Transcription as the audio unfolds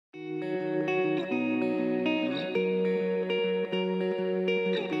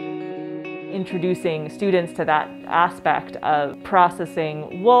introducing students to that aspect of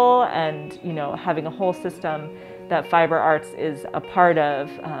processing wool and, having a whole system that fiber arts is a part of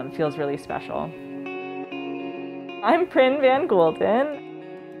feels really special. I'm Prin van Gulden.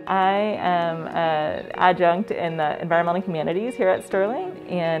 I am an adjunct in the environmental humanities here at Sterling,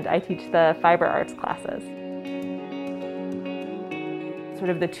 and I teach the fiber arts classes. Sort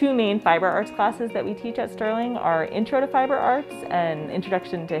of the two main fiber arts classes that we teach at Sterling are Intro to Fiber Arts and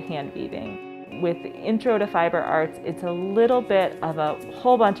Introduction to Hand Weaving. With Intro to Fiber Arts, it's a little bit of a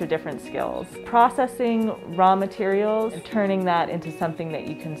whole bunch of different skills. Processing raw materials and turning that into something that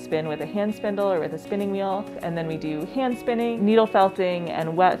you can spin with a hand spindle or with a spinning wheel. And then we do hand spinning, needle felting,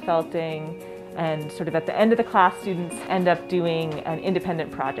 and wet felting. And sort of at the end of the class, students end up doing an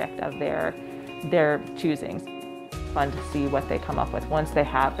independent project of their choosing. Fun to see what they come up with once they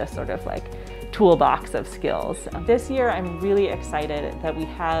have this sort of like toolbox of skills. This year I'm really excited that we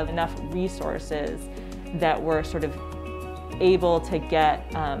have enough resources that we're sort of able to get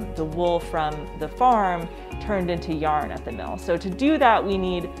the wool from the farm turned into yarn at the mill. So to do that we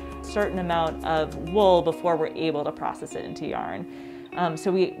need a certain amount of wool before we're able to process it into yarn. So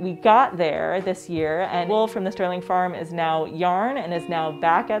we got there this year, and wool from the Sterling farm is now yarn and is now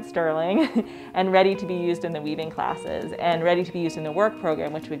back at Sterling and ready to be used in the weaving classes and ready to be used in the work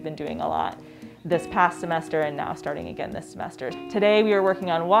program, which we've been doing a lot this past semester and now starting again this semester. Today we were working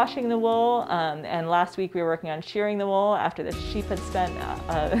on washing the wool, and last week we were working on shearing the wool after the sheep had spent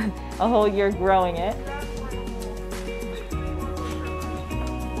a whole year growing it.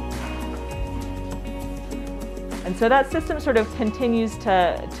 And so that system sort of continues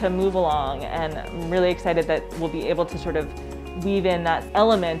to move along, and I'm really excited that we'll be able to sort of weave in that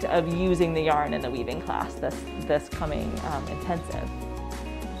element of using the yarn in the weaving class this coming intensive.